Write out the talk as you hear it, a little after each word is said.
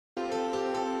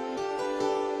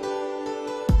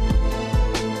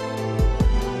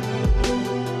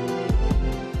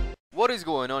What is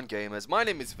going on, gamers? My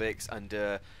name is Vix,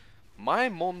 and my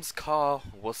mom's car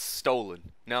was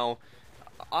stolen. Now,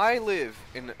 I live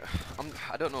in,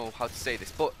 I don't know how to say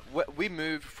this, but we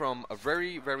moved from a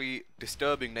very, very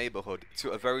disturbing neighborhood to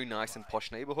a very nice and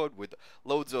posh neighborhood with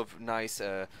loads of nice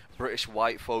British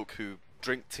white folk who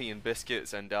drink tea and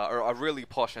biscuits and are really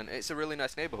posh, and it's a really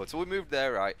nice neighborhood. So we moved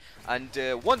there, right? And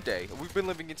one day, we've been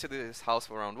living into this house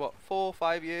for around what, 4 or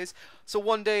 5 years. So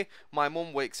one day my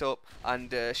mum wakes up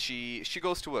and she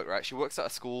goes to work, right? She works at a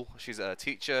school. She's a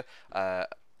teacher.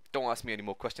 Don't ask me any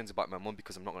more questions about my mum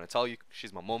because I'm not going to tell you.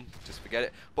 She's my mum, just forget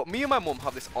it. But me and my mum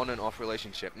have this on and off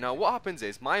relationship. Now what happens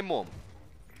is my mum,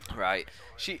 right,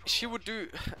 she would do,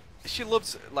 she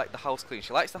loves like the house clean.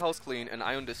 She likes the house clean, and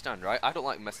I understand, right? I don't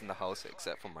like messing the house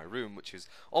except for my room, which is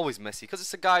always messy because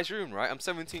it's a guy's room, right? I'm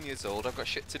 17 years old, I've got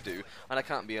shit to do, and I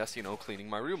can't be asked, you know, cleaning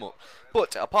my room up.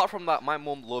 But apart from that, my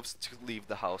mum loves to leave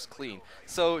the house clean.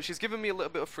 So she's given me a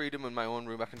little bit of freedom in my own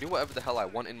room. I can do whatever the hell I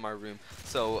want in my room.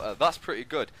 So that's pretty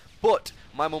good. But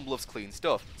my mum loves clean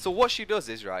stuff. So what she does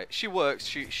is, right, she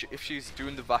works, if she's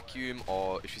doing the vacuum,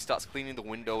 or if she starts cleaning the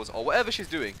windows, or whatever she's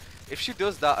doing, if she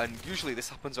does that, and usually this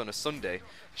happens on a Sunday,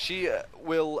 she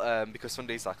will, because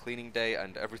Sunday's our cleaning day,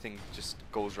 and everything just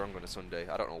goes wrong on a Sunday.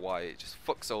 I don't know why, it just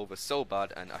fucks over so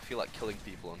bad, and I feel like killing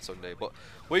people on Sunday. But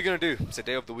what are you going to do? It's a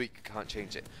day of the week, can't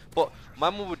change it. But my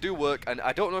mum would do work, and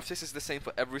I don't know if this is the same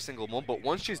for every single mum, but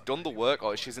once she's done the work,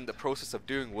 or she's in the process of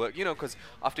doing work, you know, because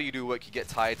after you do work you get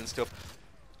tired and stuff.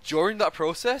 During that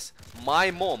process, my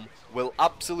mum will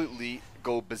absolutely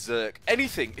go berserk.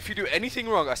 Anything, if you do anything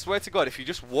wrong, I swear to God, if you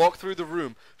just walk through the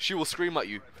room, she will scream at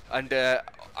you. And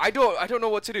I don't know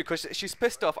what to do because she's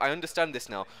pissed off. I understand this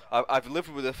now. I've lived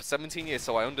with her for 17 years,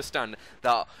 so I understand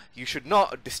that you should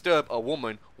not disturb a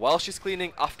woman while she's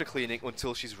cleaning, after cleaning,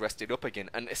 until she's rested up again.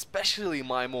 And especially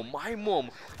my mum. My mum,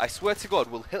 I swear to God,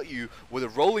 will hit you with a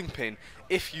rolling pin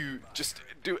if you just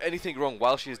do anything wrong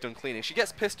while she's done cleaning. She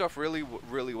gets pissed off really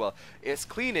well. It's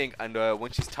cleaning, and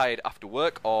when she's tired after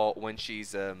work, or when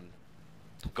she's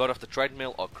got off the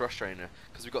treadmill or cross trainer,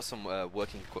 because we've got some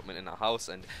working equipment in our house,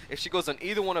 and if she goes on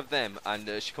either one of them and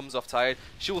she comes off tired,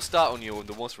 she will start on you on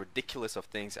the most ridiculous of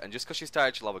things, and just because she's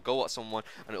tired she'll have a go at someone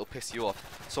and it'll piss you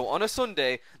off. So on a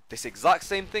Sunday this exact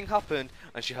same thing happened,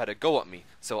 and she had a go at me.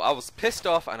 So I was pissed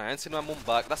off, and I answered my mum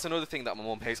back. That's another thing that my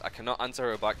mum hates. I cannot answer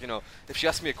her back. You know, if she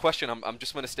asks me a question, I'm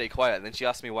just going to stay quiet, and then she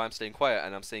asks me why I'm staying quiet,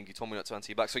 and I'm saying, you told me not to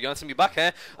answer you back, so you answer me back,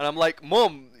 eh? And I'm like,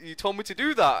 Mum, you told me to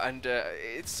do that. And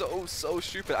it's so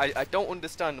stupid. I don't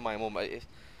understand my mum.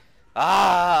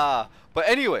 But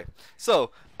anyway,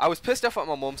 so I was pissed off at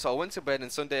my mum, so I went to bed,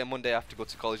 and Sunday and Monday I have to go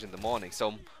to college in the morning.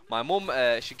 So my mum,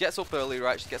 she gets up early,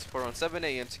 right? She gets up around 7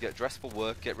 AM to get dressed for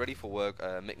work, get ready for work,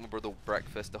 make my brother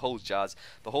breakfast, the whole jazz,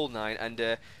 the whole nine. And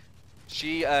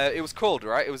it was cold,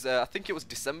 right? It was, I think it was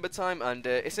December time, and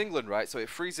it's England, right? So it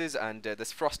freezes, and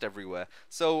there's frost everywhere.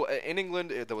 So in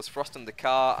England, there was frost in the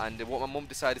car, and what my mum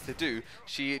decided to do,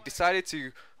 she decided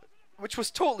to, which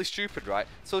was totally stupid, right?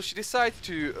 So she decided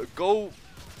to go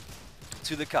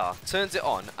to the car, turns it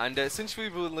on, and since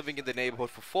we've been living in the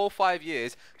neighborhood for 4 or 5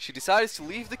 years, she decides to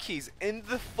leave the keys in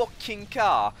the fucking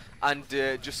car, and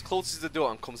just closes the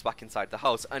door and comes back inside the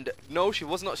house. And no, she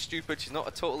was not stupid, she's not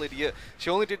a total idiot.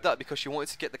 She only did that because she wanted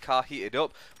to get the car heated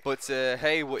up. But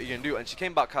hey, what are you gonna do? And she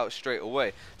came back out straight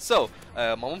away. So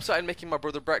my mum started making my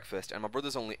brother breakfast, and my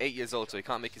brother's only 8 years old, so he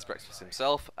can't make his breakfast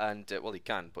himself. And well, he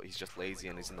can, but he's just lazy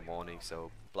and he's in the morning, so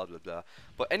blah blah blah.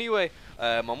 But anyway,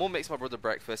 my mum makes my brother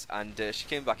breakfast, and she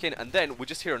came back in, and then we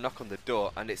just hear a knock on the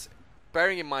door, and it's,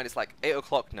 bearing in mind it's like 8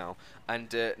 o'clock now,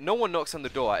 and no one knocks on the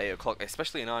door at 8 o'clock,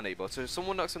 especially in our neighborhood. So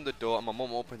someone knocks on the door, and my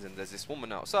mum opens, and there's this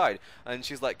woman outside, and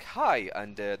she's like, hi,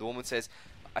 and the woman says,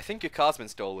 I think your car's been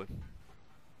stolen.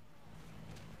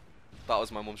 That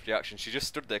was my mum's reaction. She just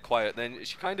stood there quiet. Then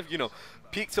she kind of, you know,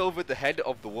 peeked over the head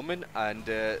of the woman and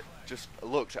just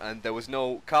looked, and there was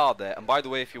no car there. And by the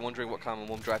way, if you're wondering what car my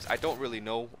mum drives, I don't really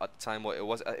know at the time what it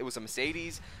was. It was a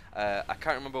Mercedes. I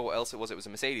can't remember what else it was. It was a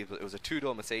Mercedes, but it was a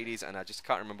 2-door Mercedes, and I just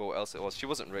can't remember what else it was. She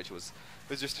wasn't rich. It was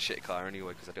just a shit car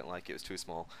anyway, because I didn't like it. It was too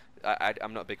small.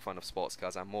 I'm not a big fan of sports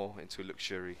cars. I'm more into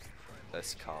luxury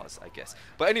cars, I guess.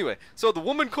 But anyway, so the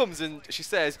woman comes and she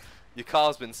says, your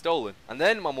car's been stolen. And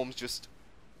then my mum's just,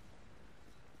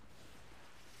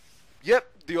 yep,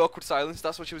 the awkward silence.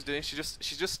 That's what she was doing. She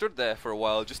just stood there for a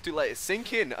while just to let it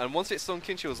sink in. And once it sunk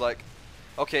in, she was like,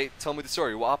 okay, tell me the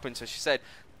story, what happened? So she said,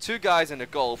 2 guys in a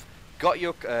Golf got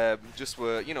your just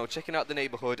were, you know, checking out the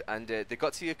neighborhood, and they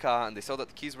got to your car and they saw that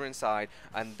the keys were inside,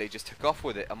 and they just took off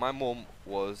with it. And my mum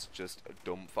was just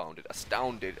dumbfounded,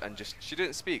 astounded, and just she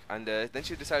didn't speak. And then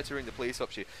she decided to ring the police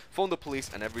up. She phoned the police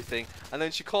and everything, and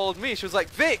then she called me. She was like,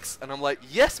 "Vix," and I'm like,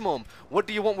 "Yes, mum. What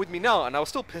do you want with me now?" And I was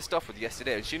still pissed off with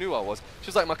yesterday, and she knew I was. She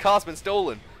was like, "My car's been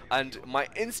stolen." And my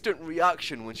instant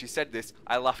reaction when she said this,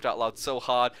 I laughed out loud so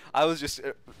hard. I was just,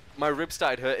 my ribs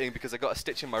started hurting because I got a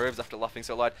stitch in my ribs after laughing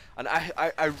so loud. And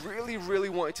I really, really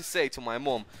wanted to say to my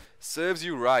mum, serves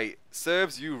you right,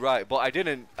 but I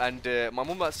didn't. And my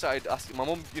mum started asking, my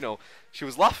mum, you know, she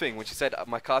was laughing when she said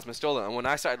my car's been stolen. And when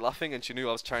I started laughing and she knew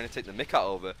I was trying to take the mick out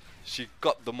of her, she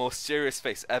got the most serious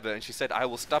face ever, and she said, "I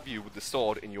will stab you with the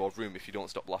sword in your room if you don't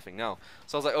stop laughing now."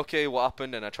 So I was like, okay, what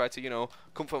happened? And I tried to, you know,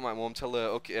 comfort my mum, tell her,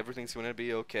 okay, everything's going to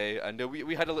be okay. And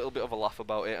we had a little bit of a laugh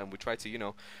about it, and we tried to, you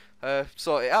know,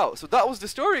 sort it out. So that was the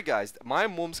story, guys. My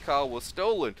mum's car was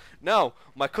stolen. Now,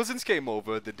 my cousins came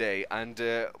over the day, and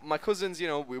my cousins, you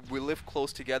know, we live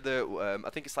close together. I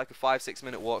think it's like a 5-6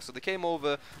 minute walk. So they came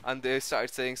over and they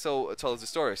started saying, so tell us the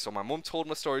story. So my mum told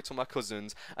my story to my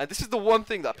cousins, and this is the one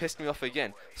thing that pissed me off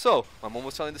again. So my mum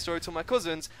was telling the story to my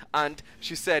cousins, and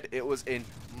she said it was in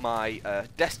my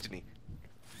destiny.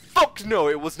 Fuck no,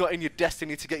 it was not in your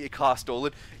destiny to get your car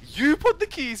stolen. You put the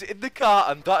keys in the car,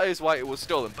 and that is why it was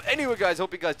stolen. But anyway, guys,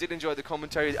 hope you guys did enjoy the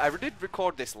commentary. I did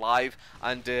record this live,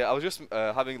 and I was just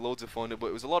having loads of fun, but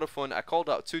it was a lot of fun. I called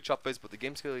out 2 choppers, but the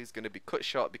game skill is going to be cut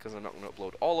short because I'm not going to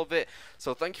upload all of it.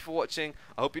 So thank you for watching.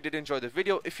 I hope you did enjoy the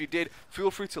video. If you did,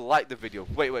 feel free to like the video.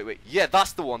 Wait. Yeah,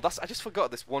 that's the one. I just forgot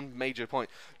this one major point.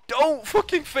 Don't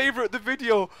fucking favorite the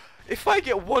video. If I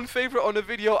get 1 favorite on a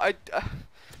video,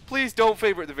 please don't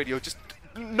favorite the video. Just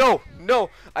no.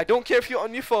 I don't care if you're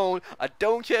on your phone. I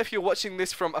don't care if you're watching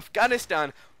this from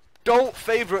Afghanistan. Don't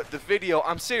favorite the video.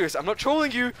 I'm serious. I'm not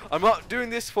trolling you. I'm not doing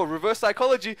this for reverse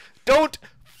psychology. Don't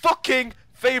fucking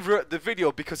favorite the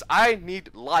video, because I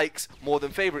need likes more than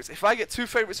favorites. If I get 2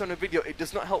 favorites on a video, it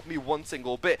does not help me one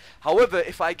single bit. However,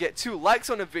 if I get 2 likes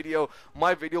on a video,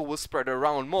 my video will spread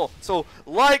around more. So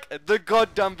like the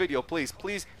goddamn video, please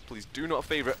do not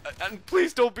favorite, and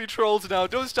please don't be trolls now.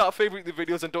 Don't start favoriting the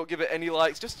videos and don't give it any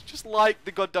likes. Just like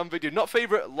the goddamn video, not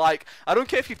favorite, like. I don't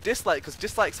care if you dislike, because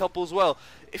dislikes help as well.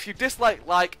 If you dislike,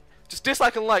 like. Just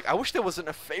dislike and like. I wish there wasn't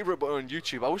a favorite button on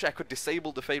YouTube. I wish I could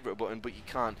disable the favorite button, but you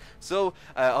can't. So,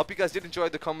 I hope you guys did enjoy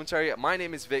the commentary. My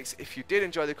name is Vix. If you did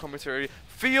enjoy the commentary,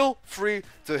 feel free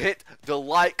to hit the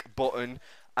like button.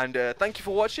 And thank you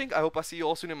for watching. I hope I see you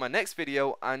all soon in my next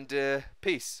video. And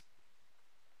peace.